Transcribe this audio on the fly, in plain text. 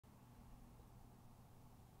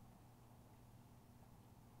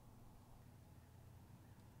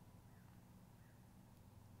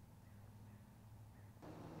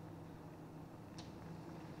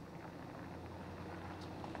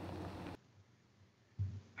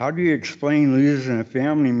How do you explain losing a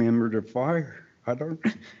family member to fire? I don't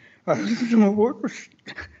know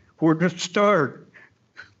where to start.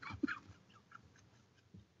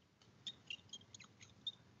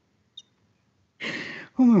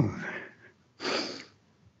 Oh.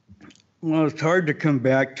 Well, it's hard to come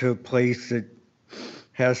back to a place that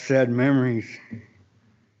has sad memories.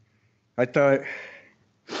 I thought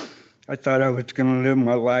I was going to live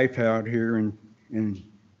my life out here in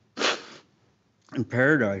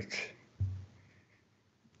paradise.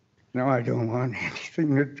 Now I don't want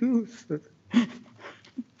anything to do with it.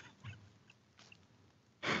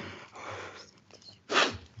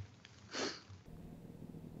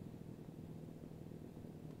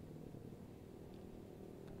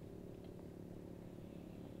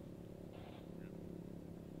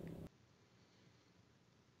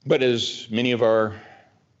 But as many of our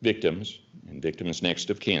victims and victims next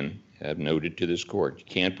of kin have noted to this court, you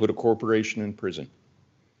can't put a corporation in prison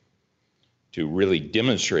to really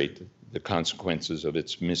demonstrate the consequences of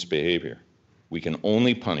its misbehavior. We can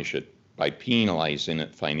only punish it by penalizing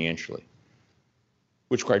it financially,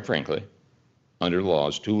 which quite frankly, under law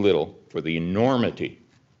is too little for the enormity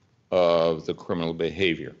of the criminal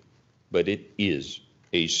behavior, but it is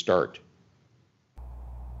a start.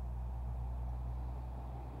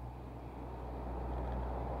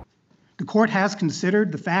 The court has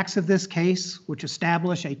considered the facts of this case, which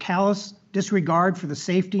establish a callous disregard for the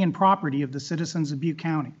safety and property of the citizens of Butte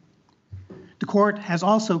County. The court has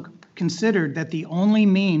also considered that the only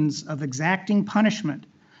means of exacting punishment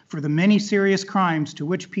for the many serious crimes to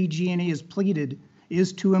which PG&E has pleaded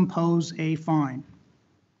is to impose a fine.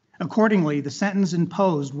 Accordingly, the sentence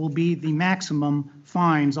imposed will be the maximum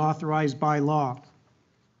fines authorized by law.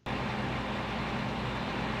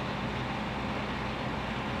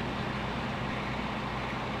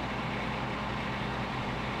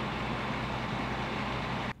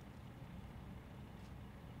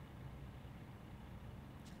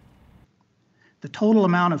 The total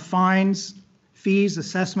amount of fines, fees,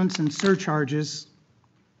 assessments, and surcharges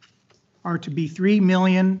are to be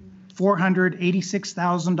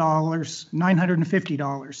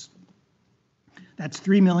 $3,486,950. That's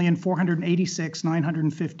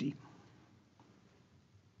 $3,486,950.